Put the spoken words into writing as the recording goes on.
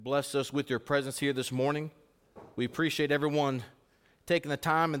Bless us with your presence here this morning. We appreciate everyone taking the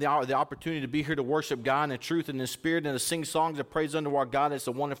time and the opportunity to be here to worship God in truth and in spirit and to sing songs of praise unto our God. It's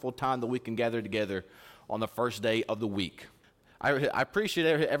a wonderful time that we can gather together on the first day of the week. I appreciate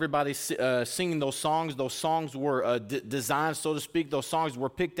everybody singing those songs. Those songs were designed, so to speak. Those songs were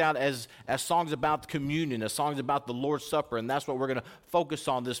picked out as songs about communion, as songs about the Lord's Supper, and that's what we're going to focus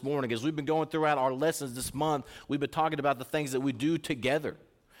on this morning. As we've been going throughout our lessons this month, we've been talking about the things that we do together.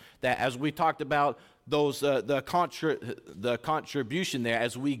 That as we talked about those the contribution there,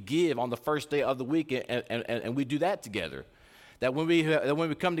 as we give on the first day of the week, and we do that together. That when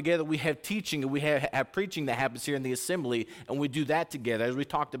we come together, we have teaching and we have preaching that happens here in the assembly, and we do that together. As we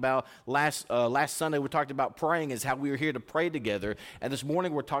talked about last Sunday, we talked about praying as how we are here to pray together. And this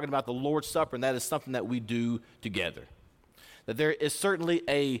morning, we're talking about the Lord's Supper, and that is something that we do together. That there is certainly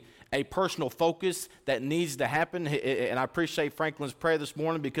a personal focus that needs to happen, and I appreciate Franklin's prayer this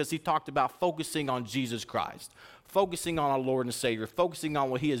morning because he talked about focusing on Jesus Christ, focusing on our Lord and Savior, focusing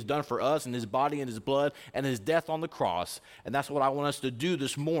on what he has done for us and his body and his blood and his death on the cross. And that's what I want us to do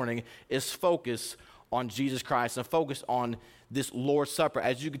this morning, is focus on Jesus Christ and focus on this Lord's Supper.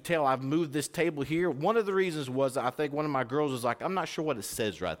 As you can tell, I've moved this table here. One of the reasons was I think one of my girls was like, I'm not sure what it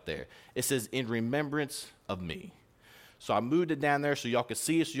says right there. It says, "In remembrance of me." So I moved it down there so y'all can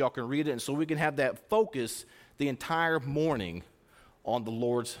see it, so y'all can read it, and so we can have that focus the entire morning on the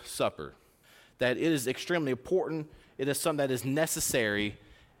Lord's Supper. That it is extremely important. It is something that is necessary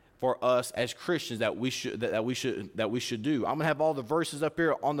for us as Christians that we should do. I'm going to have all the verses up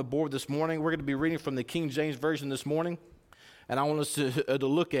here on the board this morning. We're going to be reading from the King James Version this morning, and I want us to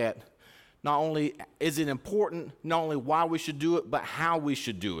look at not only is it important, not only why we should do it, but how we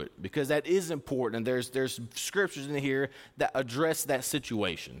should do it, because that is important, and there's scriptures in here that address that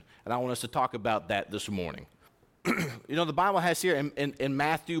situation, and I want us to talk about that this morning. You know, the Bible has here in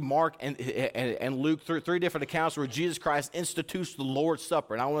Matthew, Mark, and Luke, three different accounts where Jesus Christ institutes the Lord's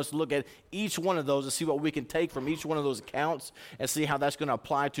Supper, and I want us to look at each one of those and see what we can take from each one of those accounts and see how that's going to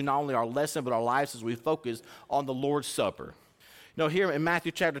apply to not only our lesson, but our lives as we focus on the Lord's Supper. You know, here in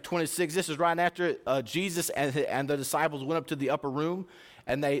Matthew chapter 26, this is right after Jesus and the disciples went up to the upper room,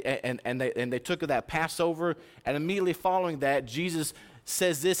 and they took that Passover, and immediately following that, Jesus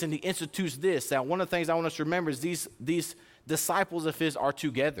says this, and he institutes this. Now, one of the things I want us to remember is these disciples of his are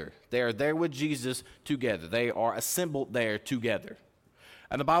together. They are there with Jesus together. They are assembled there together.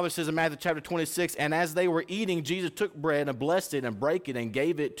 And the Bible says in Matthew chapter 26, "And as they were eating, Jesus took bread and blessed it and brake it and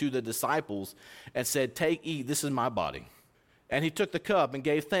gave it to the disciples and said, 'Take, eat, this is my body.' And he took the cup and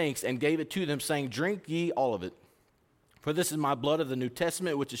gave thanks and gave it to them, saying, 'Drink ye all of it. For this is my blood of the New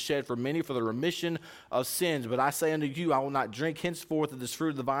Testament, which is shed for many for the remission of sins. But I say unto you, I will not drink henceforth of this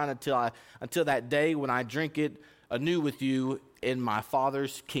fruit of the vine until that day when I drink it anew with you in my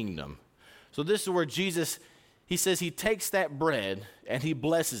Father's kingdom.'" So this is where Jesus, he says he takes that bread and he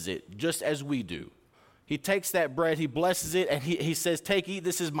blesses it just as we do. He takes that bread, he blesses it, and he says, "Take, eat,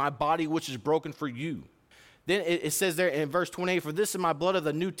 this is my body which is broken for you." Then it says there in verse 28, "For this is my blood of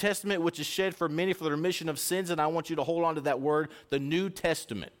the New Testament, which is shed for many for the remission of sins." And I want you to hold on to that word, the New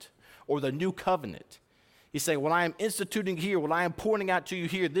Testament, or the New Covenant. He's saying, what I am instituting here, what I am pointing out to you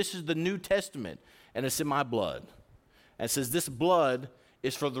here, this is the New Testament, and it's in my blood. And it says this blood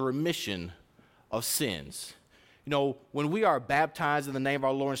is for the remission of sins. You know, when we are baptized in the name of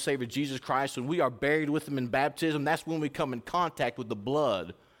our Lord and Savior Jesus Christ, when we are buried with him in baptism, that's when we come in contact with the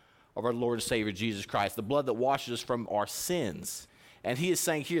blood of our Lord and Savior Jesus Christ, the blood that washes us from our sins. And he is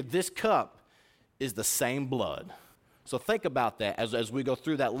saying here, this cup is the same blood. So think about that as we go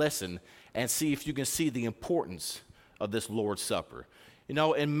through that lesson and see if you can see the importance of this Lord's Supper. You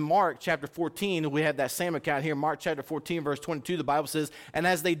know, in Mark chapter 14, we have that same account here. Mark chapter 14, verse 22, the Bible says, "And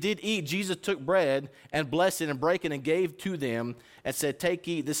as they did eat, Jesus took bread and blessed it and brake it and gave to them and said, 'Take,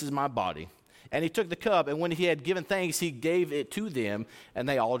 eat, this is my body.' And he took the cup, and when he had given thanks, he gave it to them, and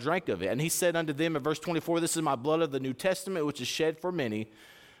they all drank of it. And he said unto them in verse 24, 'This is my blood of the New Testament, which is shed for many.'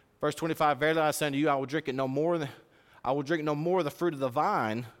 Verse 25, 'Verily I say unto you, I will drink no more of the fruit of the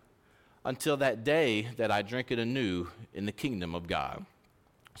vine until that day that I drink it anew in the kingdom of God.'"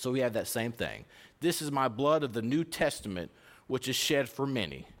 So we have that same thing. This is my blood of the New Testament, which is shed for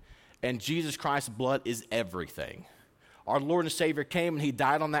many. And Jesus Christ's blood is everything. Our Lord and Savior came and he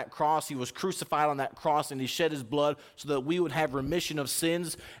died on that cross. He was crucified on that cross and he shed his blood so that we would have remission of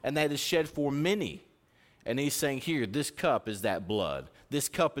sins, and that is shed for many. And he's saying here, this cup is that blood. This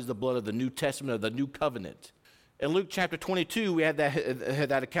cup is the blood of the New Testament, of the New Covenant. In Luke chapter 22, we had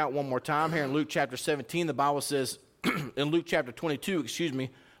that account one more time. Here in Luke chapter 17, the Bible says, in Luke chapter 22,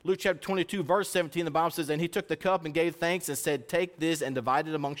 Luke chapter 22, verse 17, the Bible says, and he took the cup and gave thanks and said, take this and divide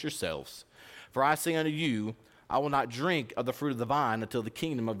it amongst yourselves. For I say unto you, I will not drink of the fruit of the vine until the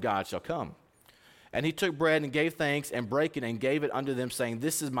kingdom of God shall come. And he took bread and gave thanks and brake it and gave it unto them, saying,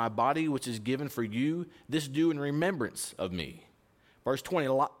 this is my body which is given for you. This do in remembrance of me. Verse 20,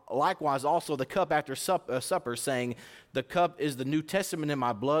 likewise also the cup after supper, saying, the cup is the New Testament in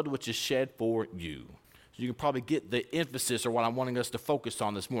my blood which is shed for you. So you can probably get the emphasis or what I'm wanting us to focus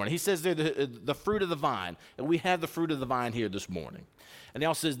on this morning. He says there, the fruit of the vine, and we have the fruit of the vine here this morning. And he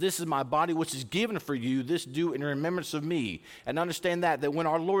also says, this is my body which is given for you, this do in remembrance of me. And understand that when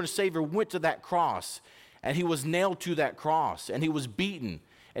our Lord and Savior went to that cross, and he was nailed to that cross, and he was beaten,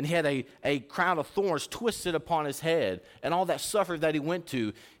 and he had a crown of thorns twisted upon his head, and all that suffering that he went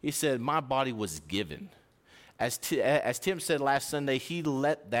to, he said, my body was given. As Tim said last Sunday, he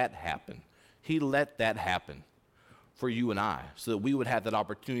let that happen. He let that happen for you and I, so that we would have that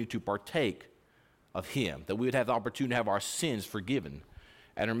opportunity to partake of him, that we would have the opportunity to have our sins forgiven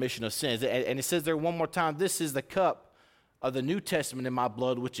and remission of sins. And it says there one more time, this is the cup of the New Testament in my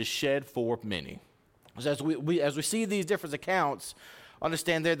blood, which is shed for many. So as we see these different accounts,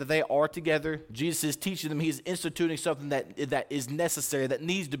 understand there that they are together. Jesus is teaching them. He's instituting something that is necessary, that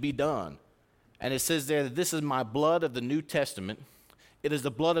needs to be done. And it says there that this is my blood of the New Testament. It is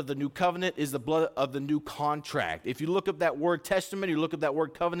the blood of the new covenant, is the blood of the new contract. If you look up that word testament, you look up that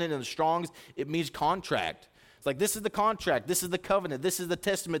word covenant in the Strong's, it means contract. It's like this is the contract, this is the covenant, this is the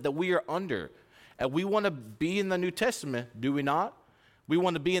testament that we are under. And we want to be in the New Testament, do we not? We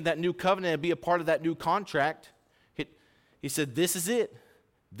want to be in that new covenant and be a part of that new contract. He said, this is it,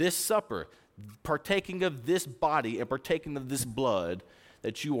 this supper, partaking of this body and partaking of this blood,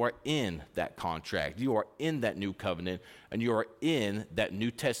 that you are in that contract, you are in that new covenant, and you are in that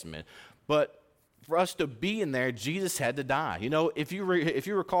New Testament. But for us to be in there, Jesus had to die. You know, if you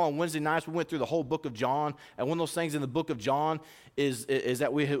recall on Wednesday nights, we went through the whole book of John, and one of those things in the book of John is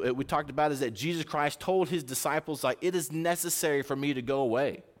that we talked about is that Jesus Christ told his disciples, like, it is necessary for me to go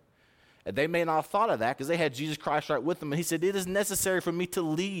away. And they may not have thought of that because they had Jesus Christ right with them. And he said, it is necessary for me to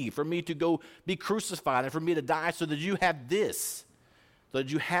leave, for me to go be crucified, and for me to die so that you have this. So that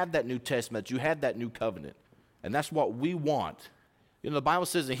you have that New Testament, you have that new covenant. And that's what we want. You know, the Bible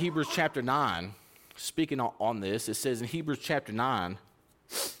says in Hebrews chapter 9, speaking on this, it says in Hebrews chapter 9,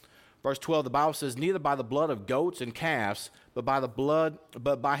 verse 12, the Bible says, neither by the blood of goats and calves, but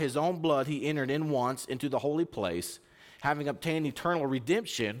by his own blood he entered in once into the holy place, having obtained eternal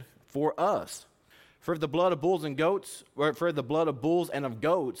redemption for us. For if the blood of bulls and goats, or for the blood of bulls and of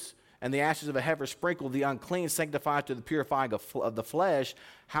goats, and the ashes of a heifer sprinkled the unclean, sanctified to the purifying of the flesh,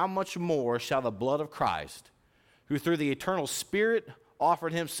 how much more shall the blood of Christ, who through the eternal Spirit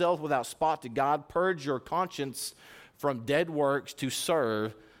offered himself without spot to God, purge your conscience from dead works to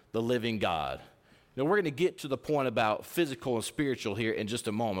serve the living God. Now, we're going to get to the point about physical and spiritual here in just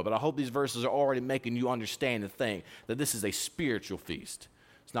a moment, but I hope these verses are already making you understand and think that this is a spiritual feast.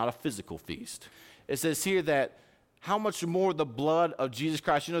 It's not a physical feast. It says here that how much more the blood of Jesus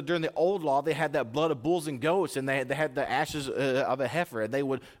Christ. You know, during the old law, they had that blood of bulls and goats, and they had the ashes of a heifer, and they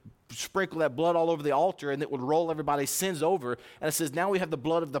would sprinkle that blood all over the altar, and it would roll everybody's sins over. And it says, now we have the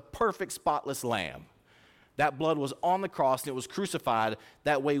blood of the perfect, spotless lamb. That blood was on the cross, and it was crucified.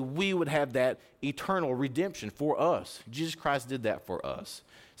 That way we would have that eternal redemption for us. Jesus Christ did that for us.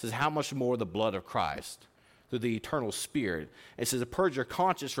 It says, how much more the blood of Christ through the eternal Spirit. It says, to purge your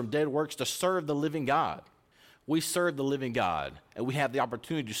conscience from dead works to serve the living God. We serve the living God, and we have the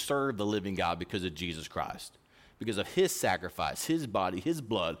opportunity to serve the living God because of Jesus Christ, because of his sacrifice, his body, his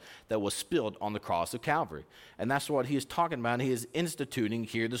blood that was spilled on the cross of Calvary. And that's what he is talking about, and he is instituting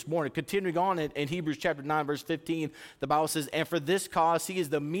here this morning. Continuing on in Hebrews chapter 9, verse 15, the Bible says, and for this cause he is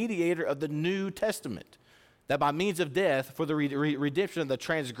the mediator of the New Testament, that by means of death, for the redemption of the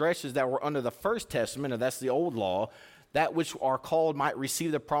transgressions that were under the first testament, and that's the old law, that which are called might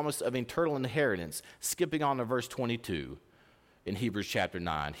receive the promise of eternal inheritance. Skipping on to verse 22 in Hebrews chapter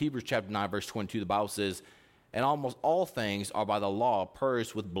 9. Hebrews chapter 9, verse 22, the Bible says, and almost all things are by the law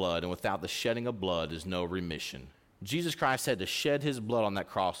purged with blood, and without the shedding of blood is no remission. Jesus Christ had to shed his blood on that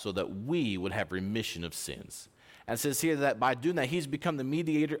cross so that we would have remission of sins. And it says here that by doing that, he's become the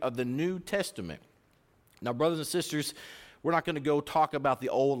mediator of the New Testament. Now, brothers and sisters, we're not going to go talk about the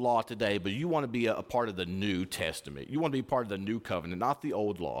old law today, but you want to be a part of the New Testament. You want to be part of the new covenant, not the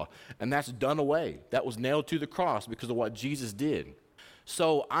old law. And that's done away. That was nailed to the cross because of what Jesus did.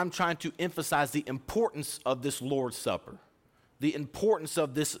 So I'm trying to emphasize the importance of this Lord's Supper, the importance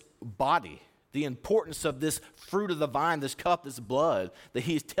of this body, the importance of this fruit of the vine, this cup, this blood that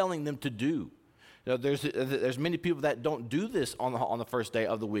he is telling them to do. There's many people that don't do this on the first day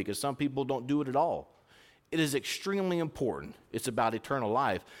of the week, and some people don't do it at all. It is extremely important. It's about eternal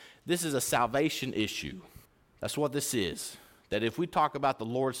life. This is a salvation issue. That's what this is. That if we talk about the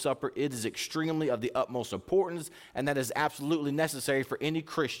Lord's Supper, it is extremely of the utmost importance, and that is absolutely necessary for any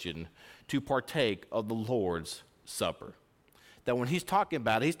Christian to partake of the Lord's Supper. That when he's talking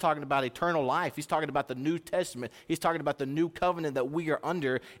about it, he's talking about eternal life. He's talking about the New Testament. He's talking about the new covenant that we are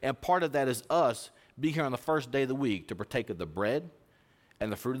under, and part of that is us being here on the first day of the week to partake of the bread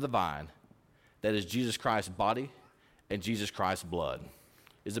and the fruit of the vine. That is Jesus Christ's body and Jesus Christ's blood.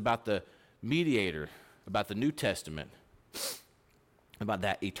 It's about the mediator, about the New Testament, about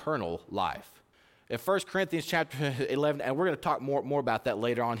that eternal life. In 1 Corinthians chapter 11, and we're going to talk more about that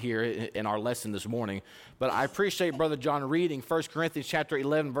later on here in our lesson this morning, but I appreciate Brother John reading 1 Corinthians chapter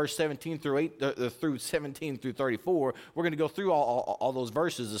 11, verse 17 through 17 through 34. We're going to go through all those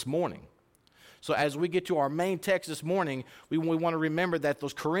verses this morning. So as we get to our main text this morning, we want to remember that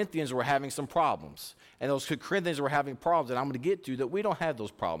those Corinthians were having some problems. And those Corinthians were having problems that I'm going to get to, that we don't have those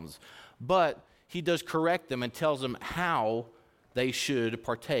problems. But he does correct them and tells them how they should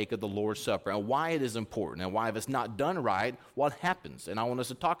partake of the Lord's Supper and why it is important and why if it's not done right, what happens. And I want us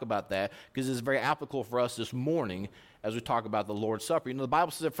to talk about that because it's very applicable for us this morning as we talk about the Lord's Supper. You know, the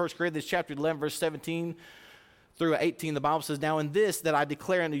Bible says in 1 Corinthians chapter 11, verse 17 through 18, the Bible says, "Now in this that I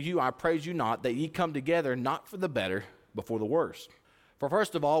declare unto you, I praise you not, that ye come together not for the better, but for the worse. For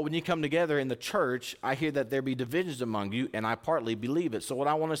first of all, when you come together in the church, I hear that there be divisions among you, and I partly believe it." So what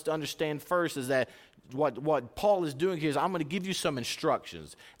I want us to understand first is that what Paul is doing here is I'm going to give you some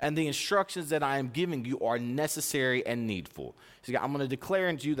instructions, and the instructions that I am giving you are necessary and needful. So I'm going to declare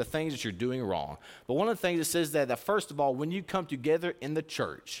unto you the things that you're doing wrong. But one of the things it says that first of all, when you come together in the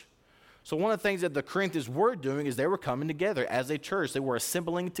church, so one of the things that the Corinthians were doing is they were coming together as a church. They were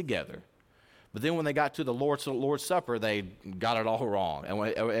assembling together. But then when they got to the Lord's Supper, they got it all wrong. And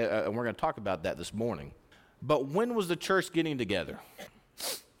we're going to talk about that this morning. But when was the church getting together?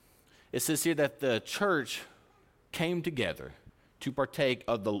 It says here that the church came together to partake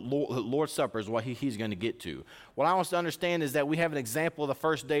of the Lord's Supper is what he's going to get to. What I want us to understand is that we have an example of the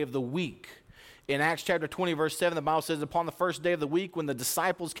first day of the week. In Acts chapter 20, verse 7, the Bible says, "Upon the first day of the week, when the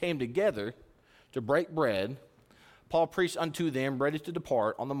disciples came together to break bread, Paul preached unto them, ready to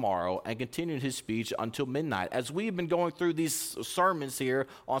depart on the morrow, and continued his speech until midnight." As we've been going through these sermons here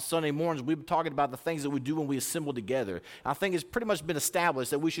on Sunday mornings, we've been talking about the things that we do when we assemble together. I think it's pretty much been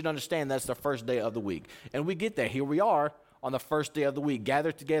established that we should understand that's the first day of the week. And we get that. Here we are on the first day of the week,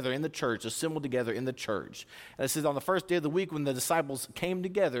 gathered together in the church, assembled together in the church. And it says on the first day of the week when the disciples came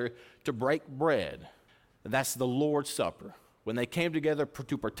together to break bread, that's the Lord's Supper. When they came together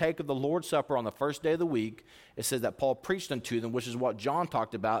to partake of the Lord's Supper on the first day of the week, it says that Paul preached unto them, which is what John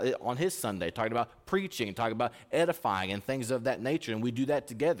talked about on his Sunday, talking about preaching, talking about edifying and things of that nature, and we do that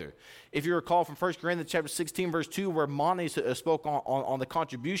together. If you recall from 1 Corinthians chapter 16, verse 2, where Monty spoke on the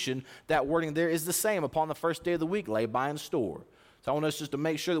contribution, that wording there is the same, upon the first day of the week, lay by and store. So I want us just to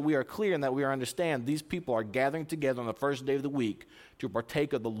make sure that we are clear and that we understand these people are gathering together on the first day of the week to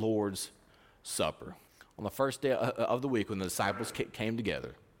partake of the Lord's Supper. On the first day of the week when the disciples came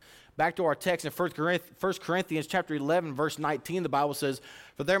together. Back to our text in 1 Corinthians chapter 11, verse 19, the Bible says,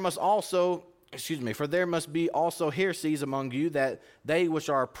 For there must be also heresies among you, that they which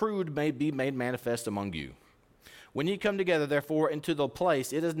are approved may be made manifest among you. When ye come together, therefore, into the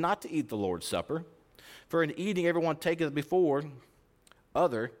place, it is not to eat the Lord's Supper. For in eating everyone taketh before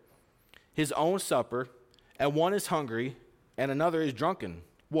other his own supper, and one is hungry, and another is drunken.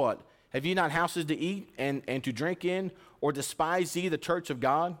 What? Have ye not houses to eat and to drink in? Or despise ye the church of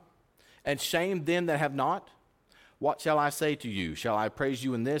God, and shame them that have not? What shall I say to you? Shall I praise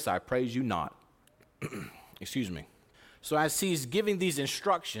you in this? I praise you not. Excuse me. So as he's giving these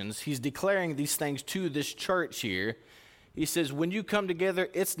instructions, he's declaring these things to this church here. He says, when you come together,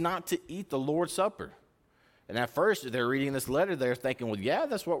 it's not to eat the Lord's Supper. And at first, they're reading this letter, they're thinking, well, yeah,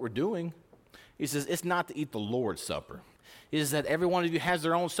 that's what we're doing. He says, it's not to eat the Lord's Supper. Is that every one of you has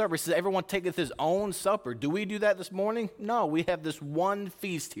their own supper. He says, everyone taketh his own supper. Do we do that this morning? No, we have this one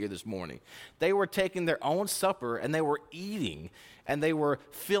feast here this morning. They were taking their own supper, and they were eating, and they were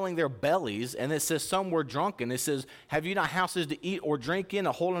filling their bellies, and it says some were drunken. It says, have you not houses to eat or drink in?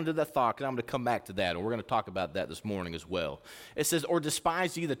 Now hold on to that thought, and I'm going to come back to that, and we're going to talk about that this morning as well. It says, or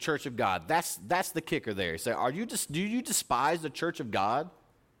despise ye the church of God. That's the kicker there. So do you despise the church of God?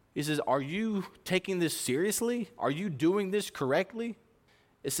 He says, are you taking this seriously? Are you doing this correctly?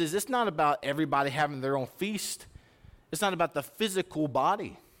 It says, it's not about everybody having their own feast. It's not about the physical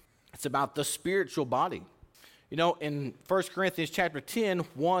body. It's about the spiritual body. You know, in 1 Corinthians chapter 10,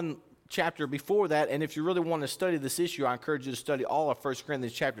 one chapter before that, and if you really want to study this issue, I encourage you to study all of 1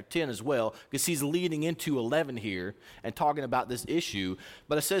 Corinthians chapter 10 as well, because he's leading into 11 here and talking about this issue.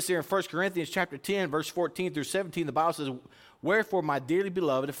 But it says here in 1 Corinthians chapter 10, verse 14 through 17, the Bible says, "Wherefore, my dearly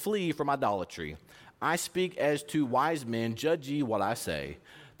beloved, flee from idolatry. I speak as to wise men, judge ye what I say.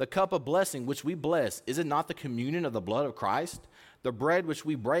 The cup of blessing which we bless, is it not the communion of the blood of Christ? The bread which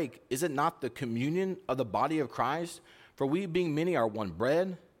we break, is it not the communion of the body of Christ? For we being many are one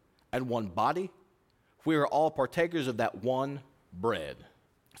bread and one body. We are all partakers of that one bread."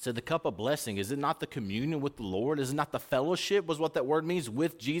 So the cup of blessing, is it not the communion with the Lord? Is it not the fellowship, was what that word means,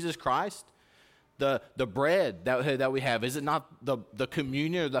 with Jesus Christ? The bread that we have, is it not the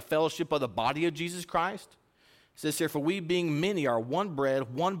communion or the fellowship of the body of Jesus Christ? It says here, "For we being many are one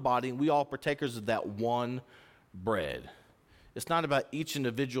bread, one body, and we all partakers of that one bread." It's not about each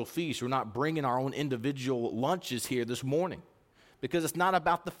individual feast. We're not bringing our own individual lunches here this morning, because it's not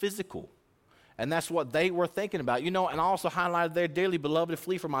about the physical. And that's what they were thinking about. And I also highlighted there, "Dearly beloved,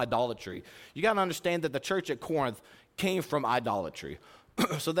 flee from idolatry." You got to understand that the church at Corinth came from idolatry.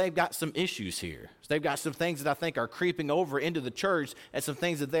 So they've got some issues here. So they've got some things that I think are creeping over into the church, and some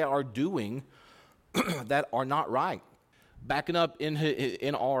things that they are doing that are not right. Backing up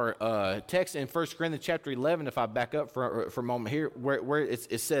in our text in 1 Corinthians chapter 11, if I back up for a moment here, where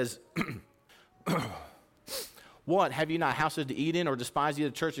it says, "What, have you not houses to eat in, or despise ye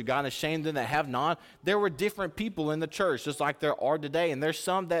the church of God, and shame them that have not?" There were different people in the church, just like there are today, and there's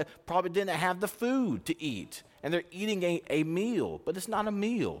some that probably didn't have the food to eat, and they're eating a meal, but it's not a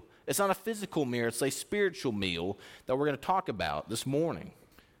meal. It's not a physical meal. It's a spiritual meal that we're going to talk about this morning.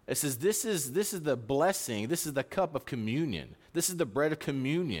 It says this is the blessing. This is the cup of communion. This is the bread of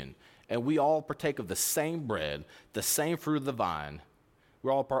communion, and we all partake of the same bread, the same fruit of the vine.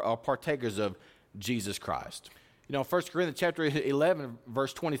 We're all partakers of Jesus Christ. 1 Corinthians chapter 11,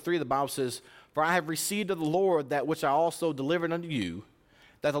 verse 23, the Bible says, "For I have received of the Lord that which I also delivered unto you,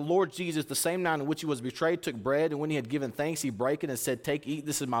 that the Lord Jesus, the same night in which he was betrayed, took bread, and when he had given thanks, he brake it and said, Take, eat,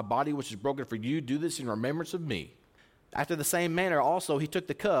 this is my body which is broken for you. Do this in remembrance of me. After the same manner also he took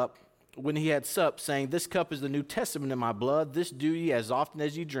the cup when he had supped, saying, This cup is the New Testament in my blood. This do ye as often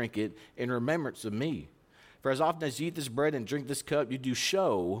as ye drink it in remembrance of me. For as often as ye eat this bread and drink this cup, you do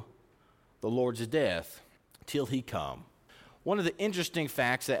show the Lord's death till he come." One of the interesting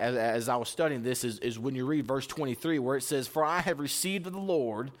facts as I was studying this is when you read verse 23, where it says, "For I have received of the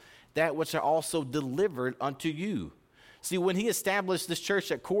Lord that which I also delivered unto you." See, when he established this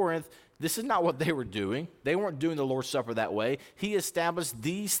church at Corinth, this is not what they were doing. They weren't doing the Lord's Supper that way. He established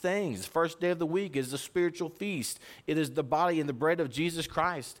these things. The first day of the week is the spiritual feast. It is the body and the bread of Jesus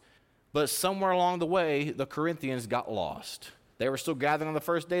Christ. But somewhere along the way, the Corinthians got lost. They were still gathering on the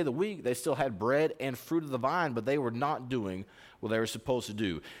first day of the week. They still had bread and fruit of the vine, but they were not doing what they were supposed to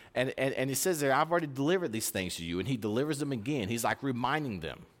do. And he says there, "I've already delivered these things to you," and he delivers them again. He's like reminding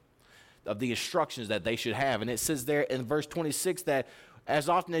them of the instructions that they should have. And it says there in verse 26 that as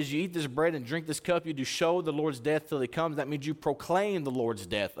often as you eat this bread and drink this cup, you do show the Lord's death till he comes. That means you proclaim the Lord's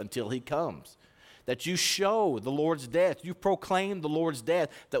death until he comes. That you show the Lord's death. You proclaim the Lord's death,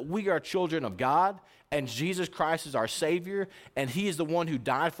 that we are children of God, and Jesus Christ is our Savior, and he is the one who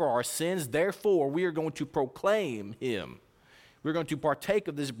died for our sins. Therefore, we are going to proclaim him. We're going to partake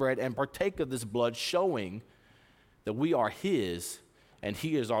of this bread and partake of this blood, showing that we are his, and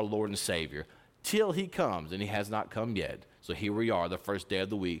he is our Lord and Savior, till he comes, and he has not come yet. So here we are, the first day of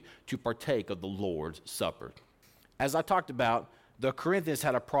the week, to partake of the Lord's Supper. As I talked about, the Corinthians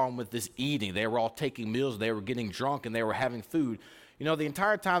had a problem with this eating. They were all taking meals, they were getting drunk, and they were having food. The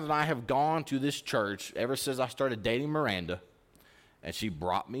entire time that I have gone to this church, ever since I started dating Miranda, and she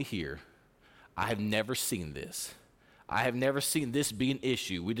brought me here, I have never seen this. I have never seen this be an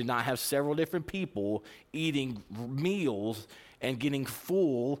issue. We did not have several different people eating meals and getting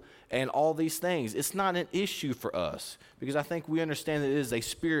full and all these things. It's not an issue for us because I think we understand that it is a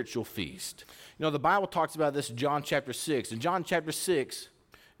spiritual feast. The Bible talks about this in John chapter 6. In John chapter 6,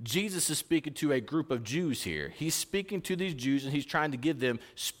 Jesus is speaking to a group of Jews here. He's speaking to these Jews, and he's trying to give them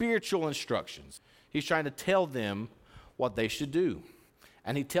spiritual instructions. He's trying to tell them what they should do.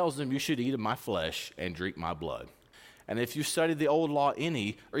 And he tells them, you should eat of my flesh and drink my blood. And if you study the old law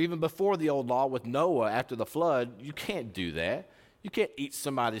or even before the old law with Noah after the flood, you can't do that. You can't eat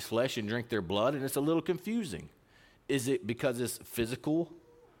somebody's flesh and drink their blood, and it's a little confusing. Is it because it's physical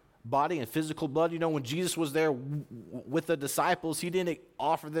body and physical blood? When Jesus was there with the disciples, he didn't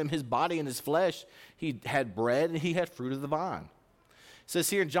offer them his body and his flesh. He had bread and he had fruit of the vine. It says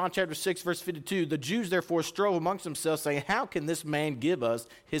here in John chapter 6, verse 52, the Jews therefore strove amongst themselves, saying, How can this man give us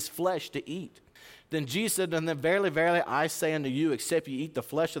his flesh to eat? Then Jesus said unto them, Verily, verily, I say unto you, except ye eat the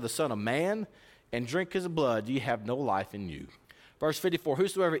flesh of the Son of Man and drink his blood, ye have no life in you. Verse 54,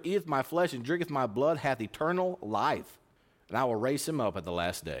 Whosoever eateth my flesh and drinketh my blood hath eternal life, and I will raise him up at the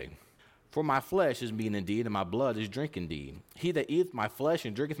last day. For my flesh is meat indeed, and my blood is drink indeed. He that eateth my flesh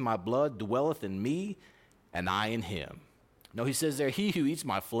and drinketh my blood dwelleth in me, and I in him. No, he says there, He who eats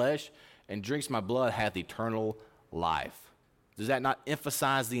my flesh and drinks my blood hath eternal life. Does that not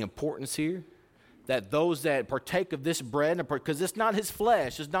emphasize the importance here? That those that partake of this bread, because it's not his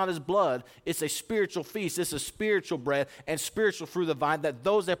flesh, it's not his blood, it's a spiritual feast, it's a spiritual bread and spiritual fruit of the vine, that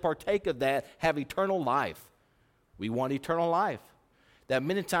those that partake of that have eternal life. We want eternal life. That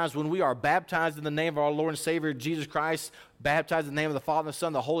many times when we are baptized in the name of our Lord and Savior Jesus Christ, baptized in the name of the Father, the Son,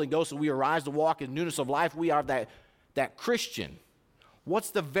 and the Holy Ghost, and we arise to walk in newness of life, we are that Christian.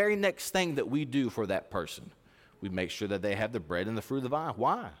 What's the very next thing that we do for that person? We make sure that they have the bread and the fruit of the vine.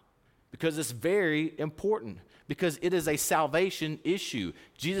 Why? Because it's very important. Because it is a salvation issue.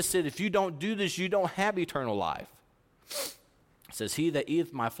 Jesus said, if you don't do this, you don't have eternal life. It says, He that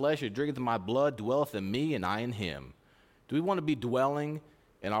eateth my flesh and drinketh my blood dwelleth in me, and I in him. Do we want to be dwelling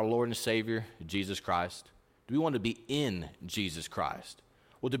in our Lord and Savior, Jesus Christ? Do we want to be in Jesus Christ?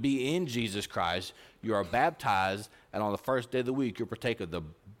 Well, to be in Jesus Christ, you are baptized, and on the first day of the week, you partake of the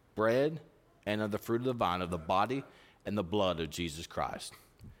bread and of the fruit of the vine, of the body and the blood of Jesus Christ.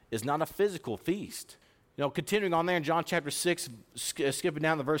 It's not a physical feast. You know, continuing on there in John chapter 6, skipping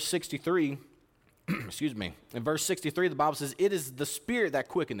down to verse 63, excuse me, in verse 63, the Bible says, It is the Spirit that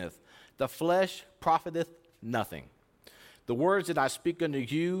quickeneth, the flesh profiteth nothing. The words that I speak unto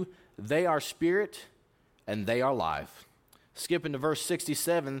you, they are spirit, and they are life. Skipping to verse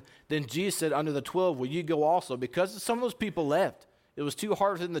 67, then Jesus said unto the 12, Will ye go also? Because some of those people left. It was too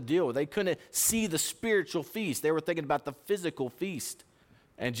hard for them to deal with. They couldn't see the spiritual feast. They were thinking about the physical feast.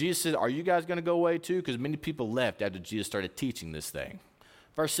 And Jesus said, Are you guys going to go away too? Because many people left after Jesus started teaching this thing.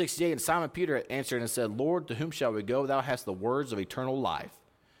 Verse 68, And Simon Peter answered and said, Lord, to whom shall we go? Thou hast the words of eternal life.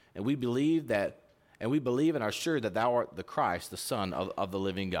 And we believe and are sure that thou art the Christ, the Son of the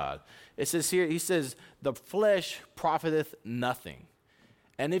living God. It says here, he says, the flesh profiteth nothing.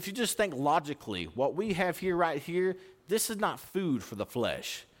 And if you just think logically, what we have here right here, this is not food for the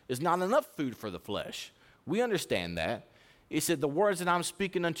flesh. It's not enough food for the flesh. We understand that. He said, the words that I'm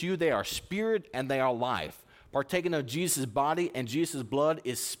speaking unto you, they are spirit and they are life. Partaking of Jesus' body and Jesus' blood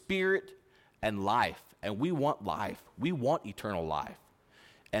is spirit and life. And we want life. We want eternal life.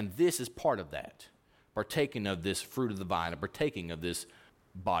 And this is part of that. Partaking of this fruit of the vine and partaking of this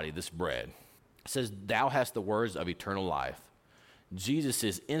body, this bread. It says, Thou hast the words of eternal life. Jesus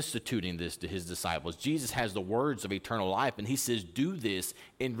is instituting this to his disciples. Jesus has the words of eternal life, and he says, do this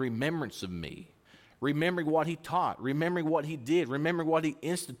in remembrance of me. Remembering what he taught, remembering what he did, remembering what he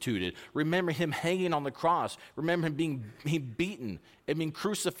instituted, remember him hanging on the cross, remember him being beaten and being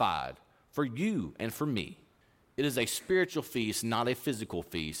crucified for you and for me. It is a spiritual feast, not a physical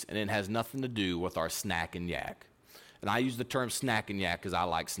feast, and it has nothing to do with our snack and yak. And I use the term snack and yak because I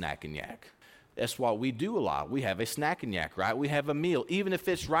like snack and yak. That's what we do a lot. We have a snack and yak, right? We have a meal. Even if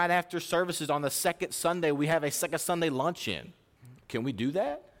it's right after services on the second Sunday, we have a second Sunday luncheon. Can we do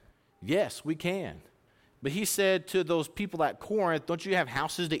that? Yes, we can. But he said to those people at Corinth, don't you have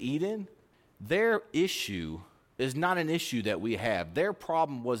houses to eat in? Their issue is not an issue that we have. Their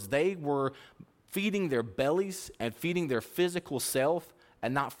problem was they were feeding their bellies and feeding their physical self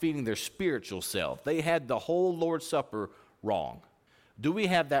and not feeding their spiritual self. They had the whole Lord's Supper wrong. Do we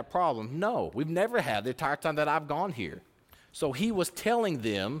have that problem? No, we've never had the entire time that I've gone here. So he was telling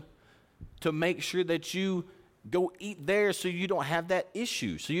them to make sure that you go eat there so you don't have that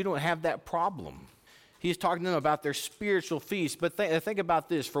issue, so you don't have that problem. He's talking to them about their spiritual feast. But think about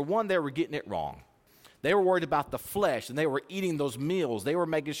this. For one, they were getting it wrong. They were worried about the flesh, and they were eating those meals. They were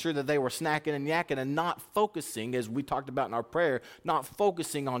making sure that they were snacking and yakking and not focusing, as we talked about in our prayer, not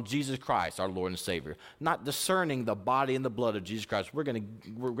focusing on Jesus Christ, our Lord and Savior, not discerning the body and the blood of Jesus Christ. We're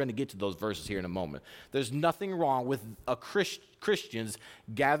going to get to those verses here in a moment. There's nothing wrong with Christians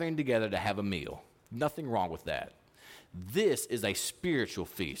gathering together to have a meal. Nothing wrong with that. This is a spiritual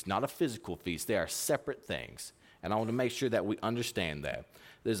feast, not a physical feast. They are separate things. And I want to make sure that we understand that.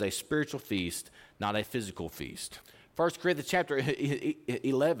 There's a spiritual feast, not a physical feast. 1 Corinthians chapter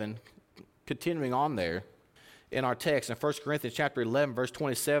 11, continuing on there in our text, in 1 Corinthians chapter 11, verse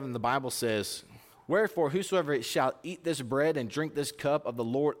 27, the Bible says, Wherefore whosoever shall eat this bread and drink this cup of the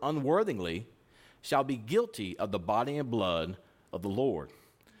Lord unworthily shall be guilty of the body and blood of the Lord.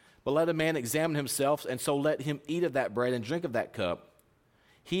 But let a man examine himself, and so let him eat of that bread and drink of that cup.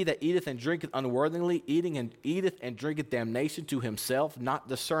 He that eateth and drinketh unworthily, eateth and drinketh damnation to himself, not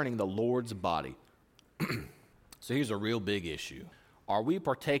discerning the Lord's body. So here's a real big issue. Are we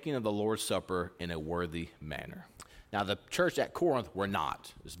partaking of the Lord's Supper in a worthy manner? Now, the church at Corinth were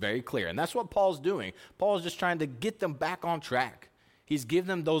not. It's very clear. And that's what Paul's doing. Paul's just trying to get them back on track. He's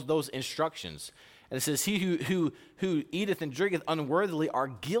giving them those instructions. And it says, he who eateth and drinketh unworthily are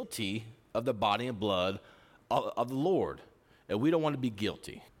guilty of the body and blood of the Lord. And we don't want to be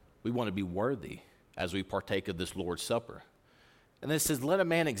guilty. We want to be worthy as we partake of this Lord's Supper. And then it says, let a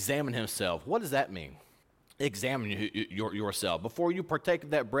man examine himself. What does that mean? Examine yourself. Before you partake of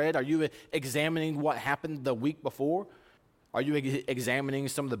that bread, are you examining what happened the week before? Are you examining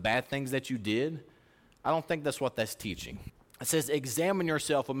some of the bad things that you did? I don't think that's what that's teaching. It says, examine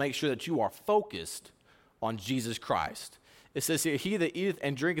yourself and make sure that you are focused on Jesus Christ. It says here, he that eateth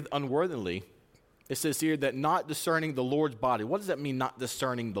and drinketh unworthily, it says here that not discerning the Lord's body. What does that mean, not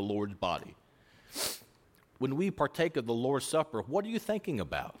discerning the Lord's body? When we partake of the Lord's Supper, what are you thinking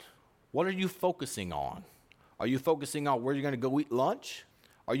about? What are you focusing on? Are you focusing on where you're going to go eat lunch?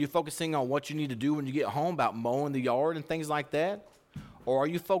 Are you focusing on what you need to do when you get home, about mowing the yard and things like that? Or are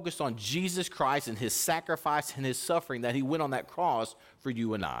you focused on Jesus Christ and his sacrifice and his suffering that he went on that cross for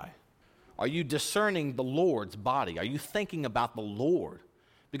you and I? Are you discerning the Lord's body? Are you thinking about the Lord?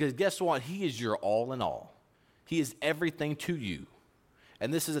 Because guess what? He is your all in all. He is everything to you.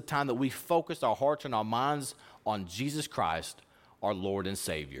 And this is a time that we focus our hearts and our minds on Jesus Christ, our Lord and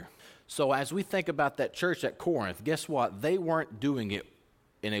Savior. So as we think about that church at Corinth, guess what? They weren't doing it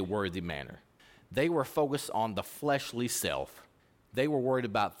in a worthy manner. They were focused on the fleshly self. They were worried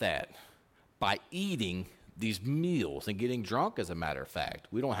about that by eating these meals and getting drunk, as a matter of fact.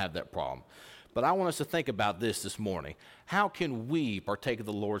 We don't have that problem. But I want us to think about this morning. How can we partake of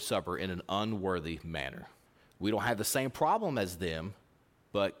the Lord's Supper in an unworthy manner? We don't have the same problem as them,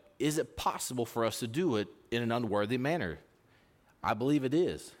 but is it possible for us to do it in an unworthy manner? I believe it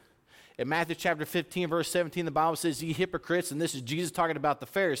is. In Matthew chapter 15, verse 17, the Bible says, ye hypocrites, and this is Jesus talking about the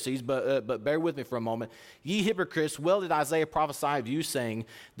Pharisees, but bear with me for a moment. Ye hypocrites, well did Isaiah prophesy of you, saying,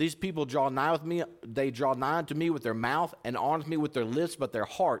 these people draw nigh with me, they draw nigh unto me with their mouth, and honor me with their lips, but their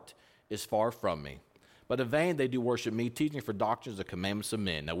heart is far from me. But in vain they do worship me, teaching for doctrines the commandments of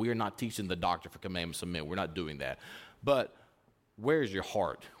men. Now, we are not teaching the doctrine for commandments of men. We're not doing that. But where's your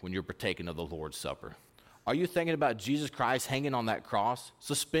heart when you're partaking of the Lord's Supper? Are you thinking about Jesus Christ hanging on that cross,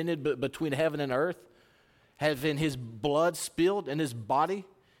 suspended between heaven and earth, having his blood spilled and his body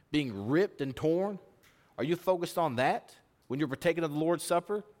being ripped and torn? Are you focused on that when you're partaking of the Lord's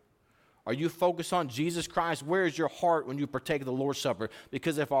Supper? Are you focused on Jesus Christ? Where is your heart when you partake of the Lord's Supper?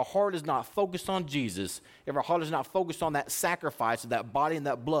 Because if our heart is not focused on Jesus, if our heart is not focused on that sacrifice of that body and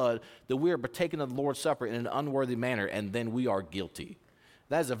that blood, then we are partaking of the Lord's Supper in an unworthy manner, and then we are guilty.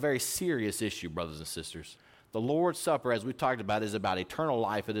 That is a very serious issue, brothers and sisters. The Lord's Supper, as we talked about, is about eternal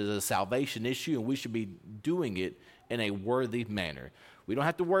life. It is a salvation issue, and we should be doing it in a worthy manner. We don't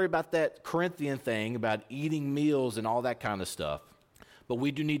have to worry about that Corinthian thing about eating meals and all that kind of stuff, but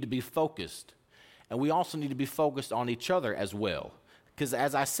we do need to be focused. And we also need to be focused on each other as well, because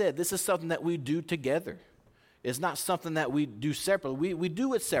as I said, this is something that we do together. It's not something that we do separately. We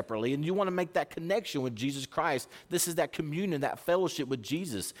do it separately, and you want to make that connection with Jesus Christ. This is that communion, that fellowship with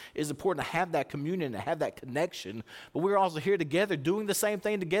Jesus. It's important to have that communion and have that connection, but we're also here together doing the same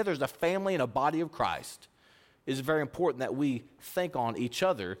thing together as a family and a body of Christ. It's very important that we think on each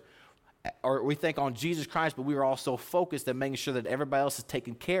other, or we think on Jesus Christ, but we are also focused on making sure that everybody else is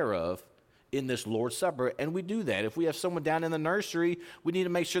taken care of in this Lord's Supper, and we do that. If we have someone down in the nursery, we need to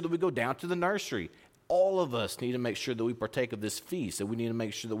make sure that we go down to the nursery. All of us need to make sure that we partake of this feast, and we need to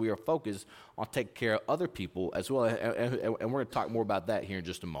make sure that we are focused on taking care of other people as well, and we're going to talk more about that here in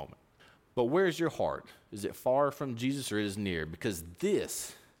just a moment. But where's your heart? Is it far from Jesus or is it near? Because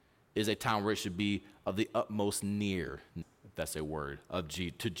this is a time where it should be of the utmost near, if that's a word,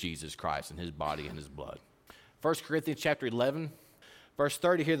 to Jesus Christ and his body and his blood. 1 Corinthians chapter 11, verse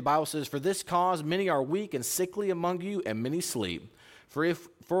 30 here, the Bible says, for this cause many are weak and sickly among you, and many sleep.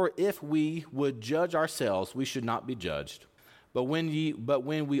 For if we would judge ourselves, we should not be judged. But when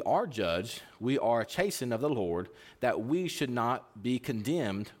we are judged, we are chastened of the Lord, that we should not be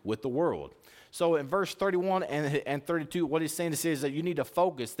condemned with the world. So in verse 31 and 32, what he's saying is that you need to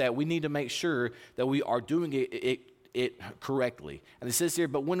focus, that we need to make sure that we are doing it correctly. And it says here,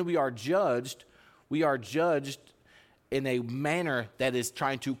 but when we are judged in a manner that is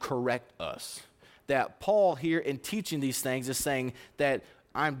trying to correct us. That Paul here in teaching these things is saying that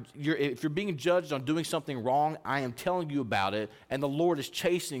if you're being judged on doing something wrong, I am telling you about it, and the Lord is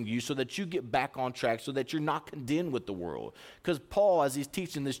chastening you so that you get back on track, so that you're not condemned with the world. Because Paul, as he's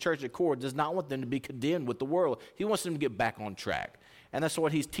teaching this church at Corinth, does not want them to be condemned with the world. He wants them to get back on track, and that's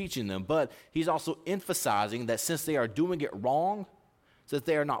what he's teaching them. But he's also emphasizing that since they are doing it wrong, since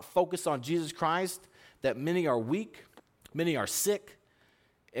they are not focused on Jesus Christ, that many are weak, many are sick,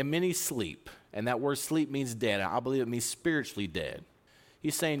 and many sleep. And that word sleep means dead. I believe it means spiritually dead.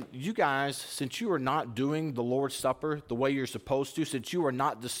 He's saying, you guys, since you are not doing the Lord's Supper the way you're supposed to, since you are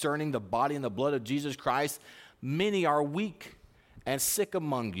not discerning the body and the blood of Jesus Christ, many are weak and sick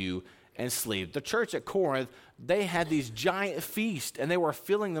among you and sleep. The church at Corinth, they had these giant feasts, and they were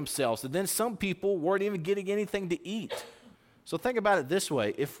filling themselves. And then some people weren't even getting anything to eat. So think about it this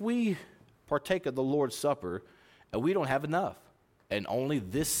way. If we partake of the Lord's Supper and we don't have enough, and only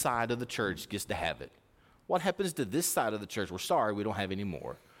this side of the church gets to have it, what happens to this side of the church? We're sorry, we don't have any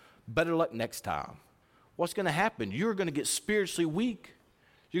more. Better luck next time. What's going to happen? You're going to get spiritually weak.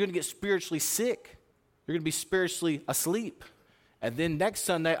 You're going to get spiritually sick. You're going to be spiritually asleep. And then next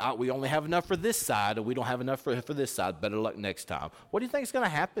Sunday, we only have enough for this side, and we don't have enough for this side. Better luck next time. What do you think is going to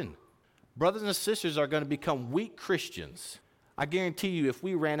happen? Brothers and sisters are going to become weak Christians. I guarantee you, if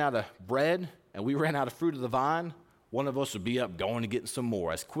we ran out of bread and we ran out of fruit of the vine, one of us would be up going and getting some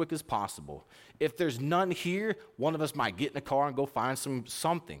more as quick as possible. If there's none here, one of us might get in a car and go find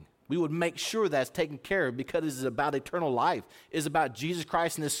something. We would make sure that's taken care of, because this is about eternal life. It's about Jesus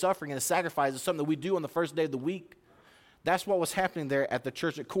Christ and his suffering and his sacrifice. It's something that we do on the first day of the week. That's what was happening there at the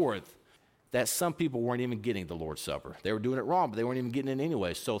church at Corinth, that some people weren't even getting the Lord's Supper. They were doing it wrong, but they weren't even getting it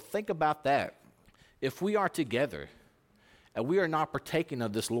anyway. So think about that. If we are together and we are not partaking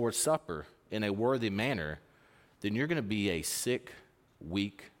of this Lord's Supper in a worthy manner, then you're going to be a sick,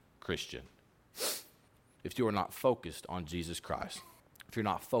 weak Christian. If you are not focused on Jesus Christ, if you're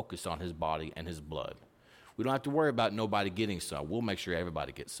not focused on his body and his blood. We don't have to worry about nobody getting some. We'll make sure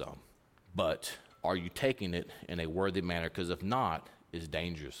everybody gets some. But are you taking it in a worthy manner? Because if not, it's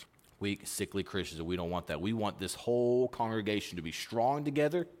dangerous. Weak, sickly Christians, and we don't want that. We want this whole congregation to be strong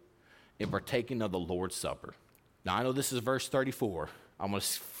together in partaking of the Lord's Supper. Now, I know this is verse 34. I'm going to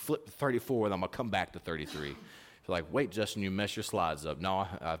flip to 34, and I'm going to come back to 33. You're like, wait, Justin, you messed your slides up. No,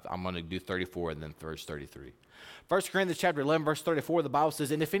 I'm going to do 34 and then verse 33. 1 Corinthians chapter 11, verse 34, the Bible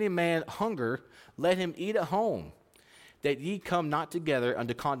says, and if any man hunger, let him eat at home, that ye come not together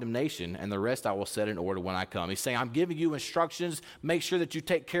unto condemnation, and the rest I will set in order when I come. He's saying, I'm giving you instructions. Make sure that you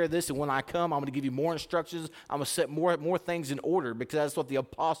take care of this, and when I come, I'm going to give you more instructions. I'm going to set more things in order, because that's what the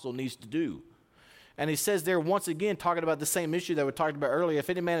apostle needs to do. And he says there, once again, talking about the same issue that we talked about earlier, if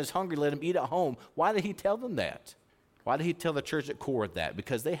any man is hungry, let him eat at home. Why did he tell them that? Why did he tell the church at Corinth that?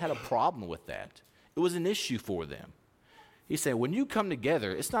 Because they had a problem with that. It was an issue for them. He said, when you come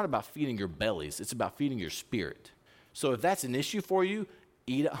together, it's not about feeding your bellies. It's about feeding your spirit. So if that's an issue for you,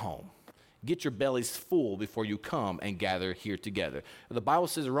 eat at home. Get your bellies full before you come and gather here together. The Bible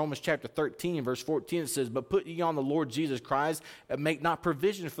says in Romans chapter 13, verse 14, it says, but put ye on the Lord Jesus Christ, and make not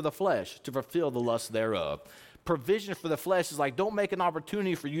provision for the flesh to fulfill the lust thereof. Provision for the flesh is like, don't make an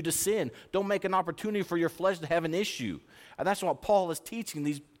opportunity for you to sin. Don't make an opportunity for your flesh to have an issue. And that's what Paul is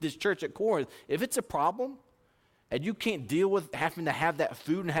teaching this church at Corinth. If it's a problem and you can't deal with having to have that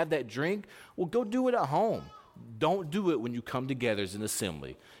food and have that drink, well, go do it at home. Don't do it when you come together as an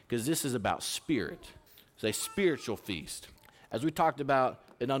assembly, because this is about spirit. It's a spiritual feast. As we talked about,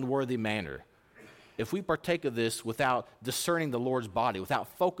 an unworthy manner. If we partake of this without discerning the Lord's body, without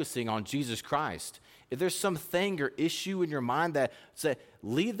focusing on Jesus Christ, if there's some thing or issue in your mind that say,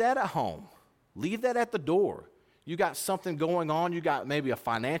 leave that at home. Leave that at the door. You got something going on, you got maybe a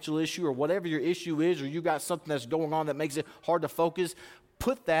financial issue or whatever your issue is, or you got something that's going on that makes it hard to focus,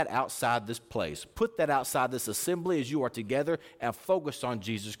 put that outside this place. Put that outside this assembly as you are together, and focus on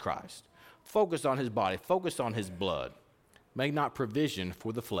Jesus Christ. Focus on his body. Focus on his blood. Make not provision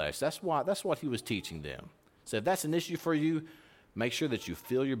for the flesh. That's what he was teaching them. So if that's an issue for you, make sure that you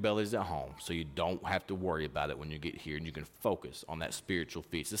fill your bellies at home so you don't have to worry about it when you get here, and you can focus on that spiritual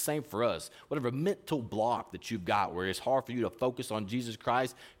feast. The same for us. Whatever mental block that you've got where it's hard for you to focus on Jesus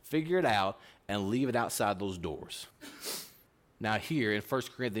Christ, figure it out and leave it outside those doors. Now here in 1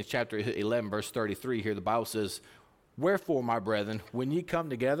 Corinthians chapter 11, verse 33, here the Bible says, wherefore, my brethren, when ye come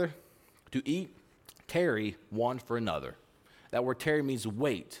together to eat, tarry one for another. That word tarry means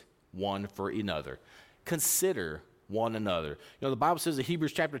wait one for another. Consider one another. You know, the Bible says in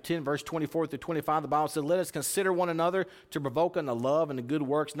Hebrews chapter 10, verse 24 through 25, the Bible says, let us consider one another to provoke unto love and to good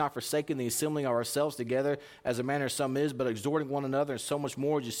works, not forsaking the assembling of ourselves together, as a manner of some is, but exhorting one another, and so much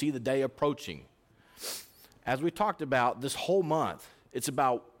more as you see the day approaching. As we talked about, this whole month It's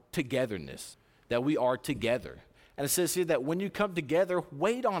about togetherness, that we are together. And it says here that when you come together,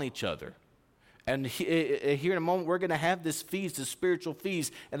 wait on each other. And here in a moment, we're going to have this feast, this spiritual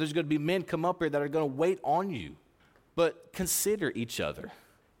feast, and there's going to be men come up here that are going to wait on you. But consider each other,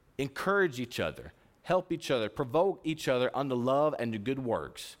 encourage each other, help each other, provoke each other unto love and to good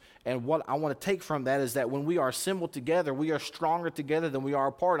works. And what I want to take from that is that when we are assembled together, we are stronger together than we are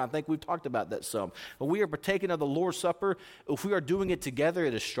apart. And I think we've talked about that some. When we are partaking of the Lord's Supper, if we are doing it together,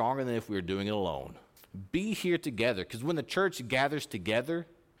 it is stronger than if we are doing it alone. Be here together, because when the church gathers together,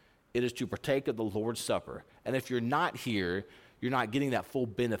 it is to partake of the Lord's Supper. And if you're not here, you're not getting that full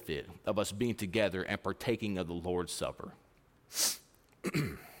benefit of us being together and partaking of the Lord's Supper.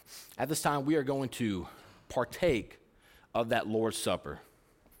 At this time, we are going to partake of that Lord's Supper.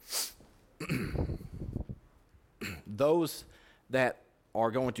 Those that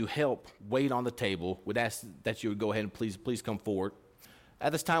are going to help wait on the table would ask that you would go ahead and please come forward.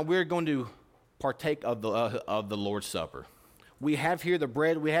 At this time, we're going to partake of the Lord's Supper. We have here the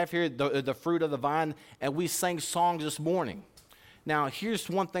bread, we have here the fruit of the vine, and we sang songs this morning. Now, here's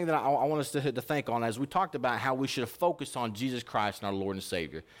one thing that I want us to think on as we talked about how we should focus on Jesus Christ and our Lord and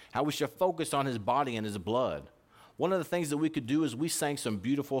Savior, how we should focus on his body and his blood. One of the things that we could do is we sang some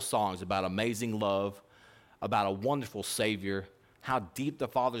beautiful songs about amazing love, about a wonderful Savior, how deep the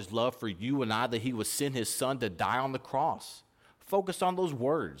Father's love for you and I, that he would send his Son to die on the cross. Focus on those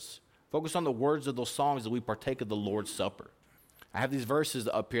words. Focus on the words of those songs that we partake of the Lord's Supper. I have these verses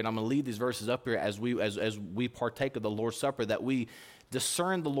up here, and I'm going to leave these verses up here as we partake of the Lord's Supper, that we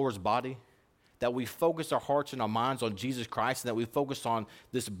discern the Lord's body, that we focus our hearts and our minds on Jesus Christ, and that we focus on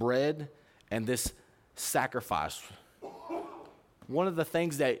this bread and this sacrifice. One of the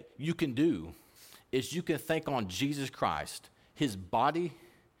things that you can do is you can think on Jesus Christ, his body,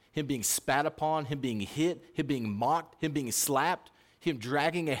 him being spat upon, him being hit, him being mocked, him being slapped, him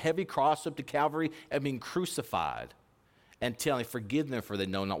dragging a heavy cross up to Calvary and being crucified, and telling, forgive them for they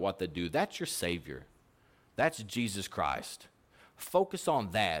know not what they do. That's your Savior. That's Jesus Christ. Focus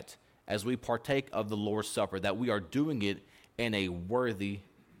on that as we partake of the Lord's Supper, that we are doing it in a worthy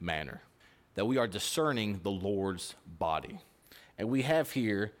manner, that we are discerning the Lord's body. And we have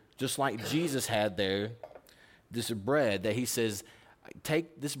here, just like Jesus had there, this bread that he says,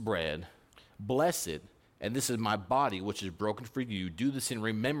 take this bread, bless it, and this is my body, which is broken for you. Do this in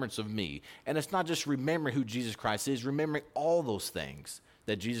remembrance of me. And it's not just remembering who Jesus Christ is, remembering all those things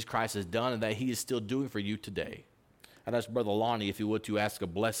that Jesus Christ has done and that he is still doing for you today. I'd ask Brother Lonnie, if he would, to ask a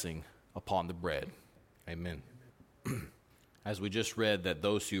blessing upon the bread. Amen. As we just read, that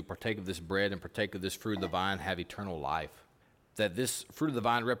those who partake of this bread and partake of this fruit of the vine have eternal life. That this fruit of the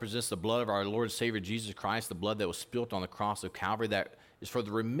vine represents the blood of our Lord and Savior Jesus Christ, the blood that was spilt on the cross of Calvary, that is for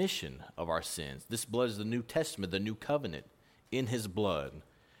the remission of our sins. This blood is the New Testament, the new covenant in his blood.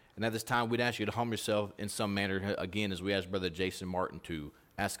 And at this time, we'd ask you to humble yourself in some manner, again, as we ask Brother Jason Martin to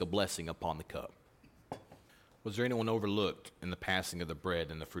ask a blessing upon the cup. Was there anyone overlooked in the passing of the bread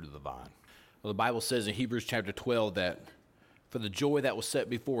and the fruit of the vine? Well, the Bible says in Hebrews chapter 12 that for the joy that was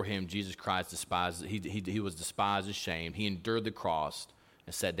set before him, Jesus Christ despised, he was despised and shamed. He endured the cross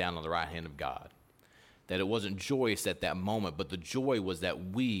and sat down on the right hand of God. That it wasn't joyous at that moment, but the joy was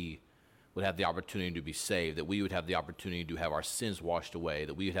that we would have the opportunity to be saved, that we would have the opportunity to have our sins washed away,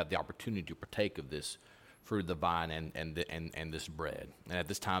 that we would have the opportunity to partake of this fruit of the vine and this bread. And at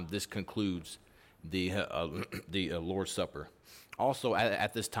this time, this concludes the Lord's Supper. Also,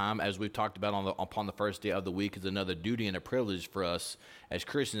 at this time, as we've talked about upon the first day of the week, is another duty and a privilege for us as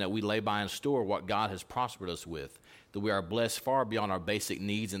Christians, that we lay by and store what God has prospered us with, that we are blessed far beyond our basic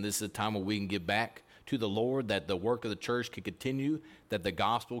needs, and this is a time where we can give back to the Lord, that the work of the church can continue, that the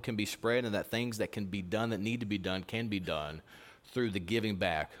gospel can be spread, and that things that can be done, that need to be done, can be done through the giving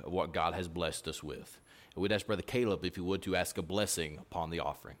back of what God has blessed us with. And we'd ask Brother Caleb, if he would, to ask a blessing upon the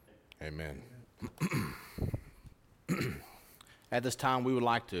offering. Amen. At this time, we would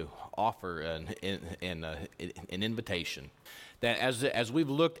like to offer an invitation. That as we've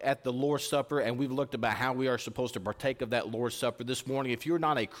looked at the Lord's Supper and we've looked about how we are supposed to partake of that Lord's Supper this morning, if you're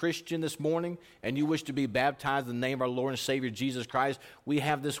not a Christian this morning and you wish to be baptized in the name of our Lord and Savior Jesus Christ, we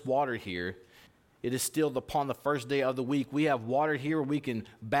have this water here. It is still upon the first day of the week. We have water here where we can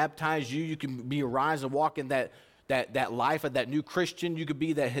baptize you. You can be arise and walk in that life of that new Christian. You could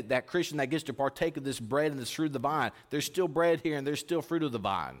be that Christian that gets to partake of this bread and this fruit of the vine. There's still bread here and there's still fruit of the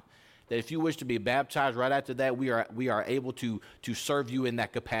vine. That if you wish to be baptized right after that, we are able to serve you in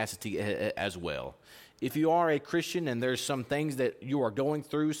that capacity as well. If you are a Christian and there's some things that you are going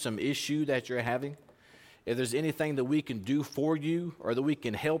through, some issue that you're having, if there's anything that we can do for you or that we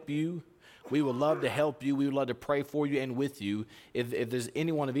can help you, We would love to help you. We would love to pray for you and with you. If there's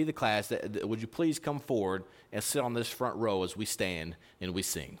anyone of either class, would you please come forward and sit on this front row as we stand and we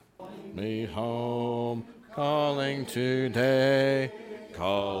sing. Me home, calling today,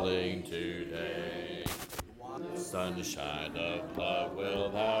 calling today. Sunshine of love will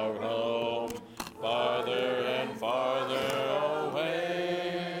thou roam, farther and farther